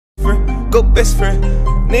go best friend.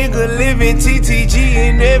 Nigga living TTG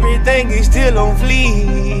and everything is still on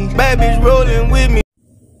fleek. Bad bitch rolling with me.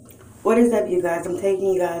 What is up, you guys? I'm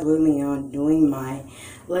taking you guys with me on doing my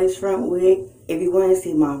lace front wig. If you want to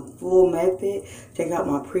see my full method, check out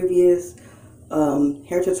my previous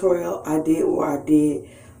hair tutorial I did where I did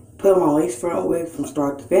put on my lace front wig from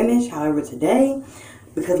start to finish. However, today,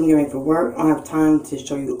 because I'm getting ready for work, I don't have time to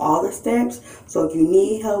show you all the steps. So if you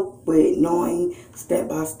need help with knowing step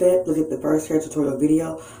by step, look at the first hair tutorial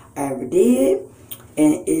video I ever did.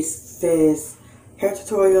 And it says hair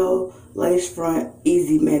tutorial, lace front,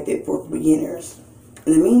 easy method for beginners.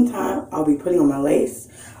 In the meantime, I'll be putting on my lace.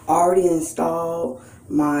 I already installed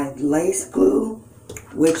my lace glue,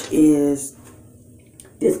 which is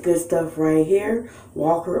this good stuff right here,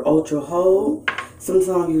 Walker Ultra Hold.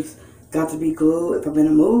 Sometimes you got to be glue if I'm in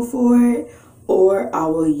the mood for it, or I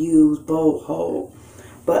will use Bold Hold.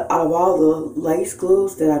 But out of all the lace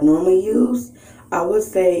glues that I normally use, I would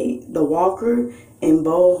say the Walker and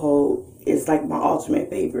Bold Hold is like my ultimate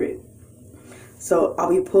favorite. So I'll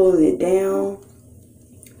be pulling it down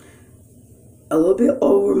a little bit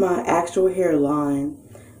over my actual hairline.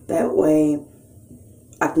 That way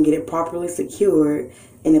I can get it properly secured,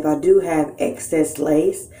 and if I do have excess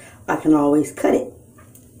lace, I can always cut it.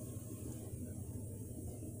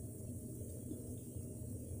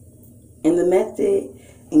 And the method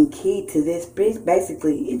and key to this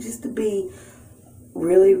basically is just to be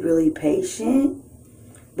really, really patient,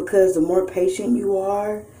 because the more patient you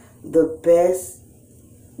are, the best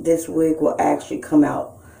this wig will actually come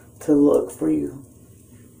out to look for you.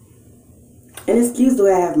 And excuse the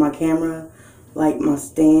way I have my camera, like my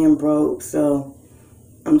stand broke, so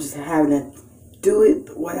I'm just having to do it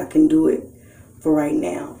the way I can do it for right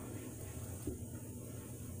now.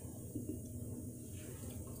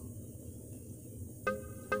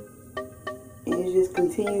 And you just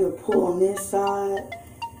continue to pull on this side,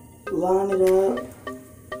 line it up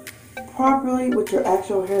properly with your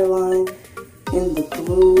actual hairline in the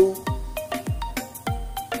glue.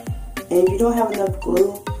 And if you don't have enough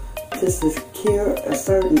glue to secure a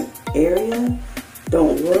certain area,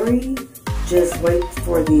 don't worry. Just wait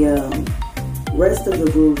for the rest of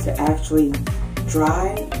the glue to actually dry,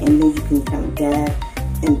 and then you can kind of dab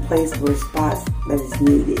and place where spots that is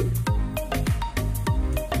needed.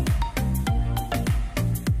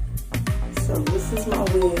 So this is my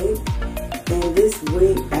wig, and this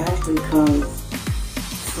wig actually comes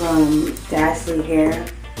from Dashley Hair,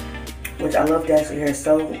 which I love Dashley Hair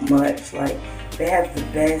so much. Like, they have the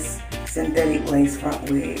best synthetic lace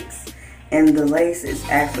front wigs. And the lace is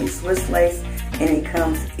actually Swiss lace, and it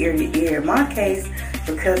comes ear to ear. In my case,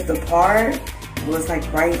 because the part was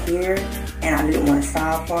like right here, and I didn't want a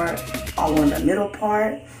side part, I wanted a middle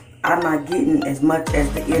part, I'm not getting as much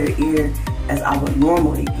as the ear to ear as I would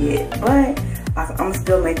normally get. But I'm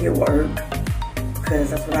still make it work,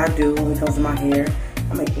 because that's what I do when it comes to my hair.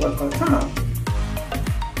 I make it work all the time.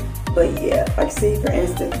 But yeah, like see, for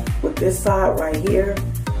instance, with this side right here,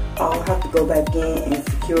 I'll have to go back in and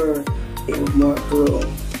secure it with more glue.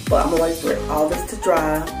 But I'm gonna wait for all this to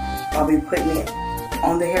dry. I'll be putting it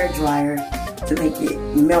on the hair dryer to make it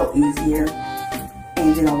melt easier,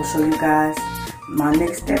 and then I will show you guys my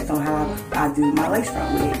next steps on how I do my lace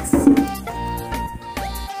front wigs.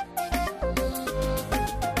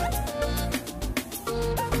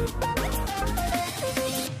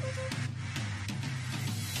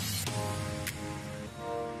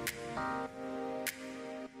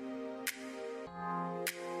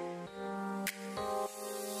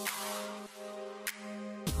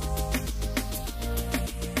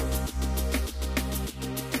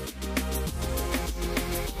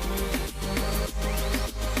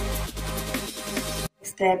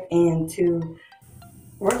 Step into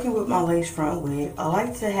working with my lace front wig. I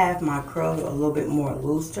like to have my curls a little bit more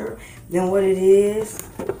looser than what it is.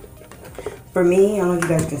 For me, I don't know if you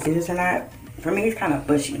guys can see this or not, for me it's kind of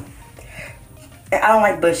bushy. And I don't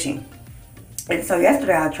like bushy. And so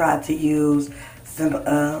yesterday I tried to use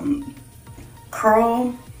some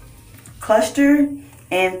curl cluster,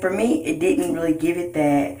 and for me it didn't really give it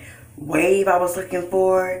that wave I was looking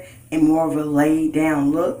for and more of a laid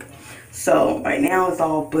down look. So right now it's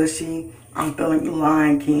all bushy. I'm feeling the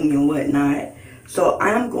Lion King and whatnot. So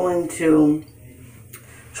I'm going to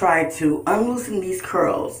try to unloosen these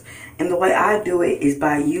curls. And the way I do it is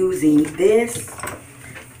by using this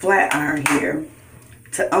flat iron here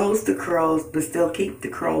to unloose the curls but still keep the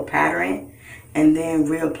curl pattern, and then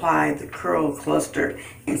reapply the curl cluster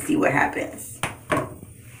and see what happens.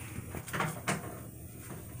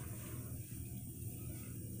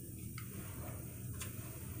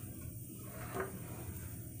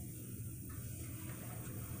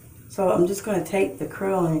 So I'm just gonna take the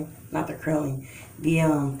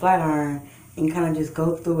flat iron and kind of just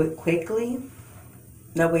go through it quickly.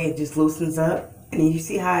 That way it just loosens up. And then you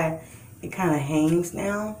see how it kind of hangs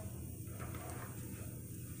now?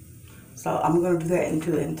 So I'm gonna do that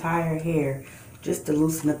into the entire hair just to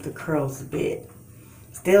loosen up the curls a bit.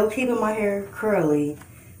 Still keeping my hair curly,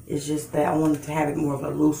 it's just that I wanted to have it more of a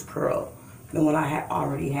loose curl than what I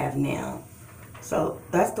already have now. So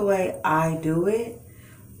that's the way I do it.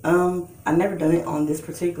 I've never done it on this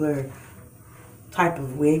particular type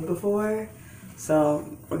of wig before,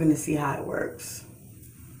 so we're gonna see how it works.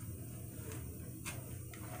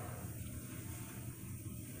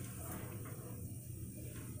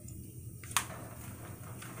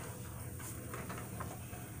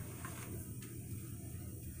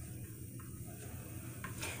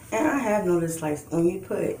 And I have noticed, like, when you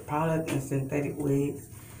put product in synthetic wigs,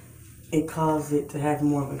 it causes it to have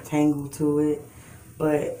more of a tangle to it.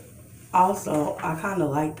 But also, I kind of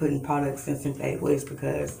like putting products in synthetic wigs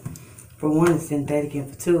because, for one, it's synthetic, and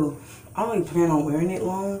for two, I don't really plan on wearing it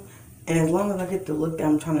long. And as long as I get the look that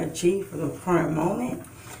I'm trying to achieve for the current moment,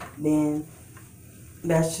 then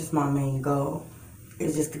that's just my main goal.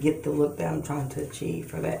 Is just to get the look that I'm trying to achieve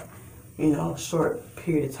for that, short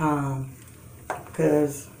period of time.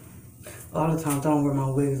 Because a lot of times I don't wear my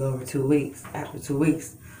wigs over 2 weeks. After 2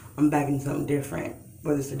 weeks, I'm back in something different.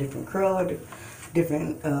 Whether it's a different curl, or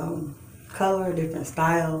different color, different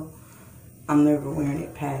style, I'm never wearing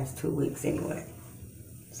it past 2 weeks anyway.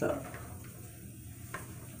 So,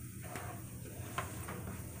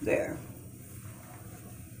 there.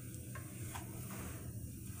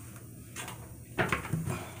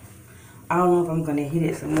 I don't know if I'm going to hit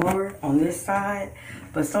it some more on this side,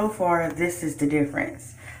 but so far, this is the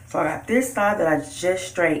difference. So I got this side that I just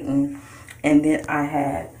straightened, and then I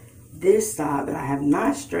have this side that I have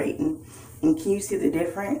not straightened. And can you see the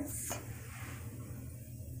difference?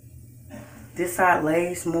 This side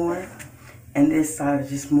lays more, and this side is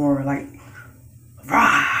just more like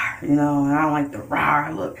rah, and I don't like the rah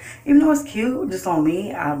look. Even though it's cute, just on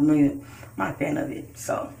me, I'm really not a fan of it.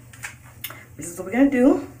 So this is what we're gonna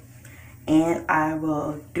do, and I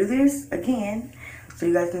will do this again so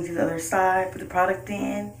you guys can see the other side, put the product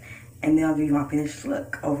in, and then I'll give you my finished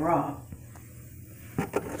look overall.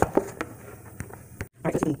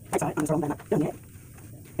 Alright, so this is the right side. I'm sorry, I'm not done yet.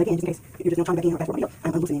 And again, just in case you're just trying to back in or back for my video,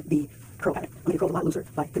 I'm loosening the curl pattern. I'm making the curls a lot looser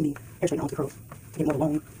by putting the hair straightener onto the curls to get more of a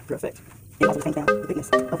long curl effect. And also to down the thickness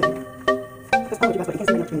of the hair. Because I told you guys, but you can't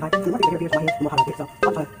see me up to me high. So the more thicker the hair appears to my head, the more high I get. So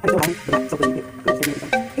I'll try. I still high, but not so big. Good. Good. Stay here.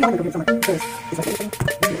 I'm going to go here in summer because it's like anything. It's going to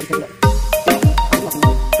be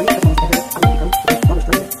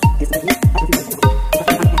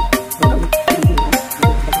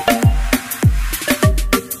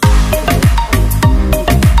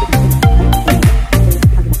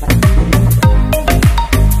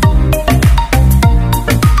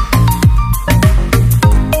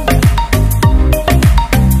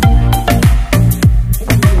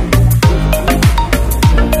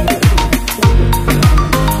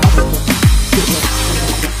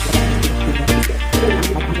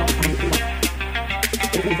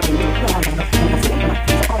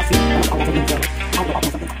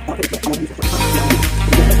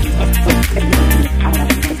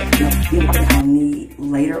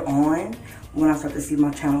later on when I start to see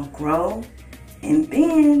my channel grow, and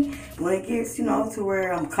then when it gets to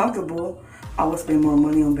where I'm comfortable, I will spend more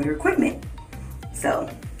money on better equipment. So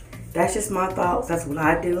that's just my thoughts. That's what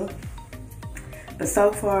I do. But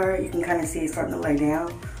so far you can kind of see it starting to lay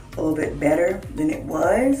down a little bit better than it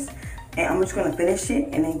was, and I'm just going to finish it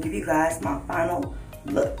and then give you guys my final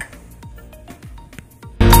look.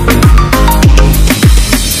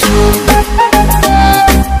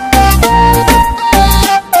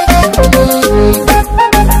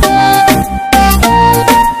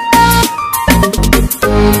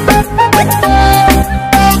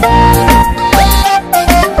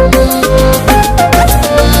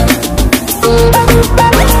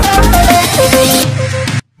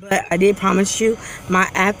 But I did promise you my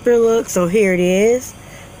after look, so here it is.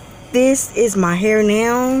 This is my hair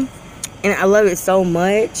now, and I love it so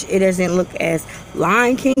much. It doesn't look as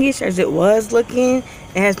Lion King-ish as it was looking.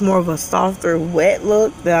 It has more of a softer, wet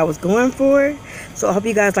look that I was going for. So I hope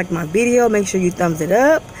you guys liked my video. Make sure you thumbs it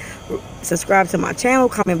up. Subscribe to my channel.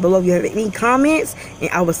 Comment below if you have any comments. And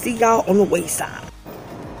I will see y'all on the wayside.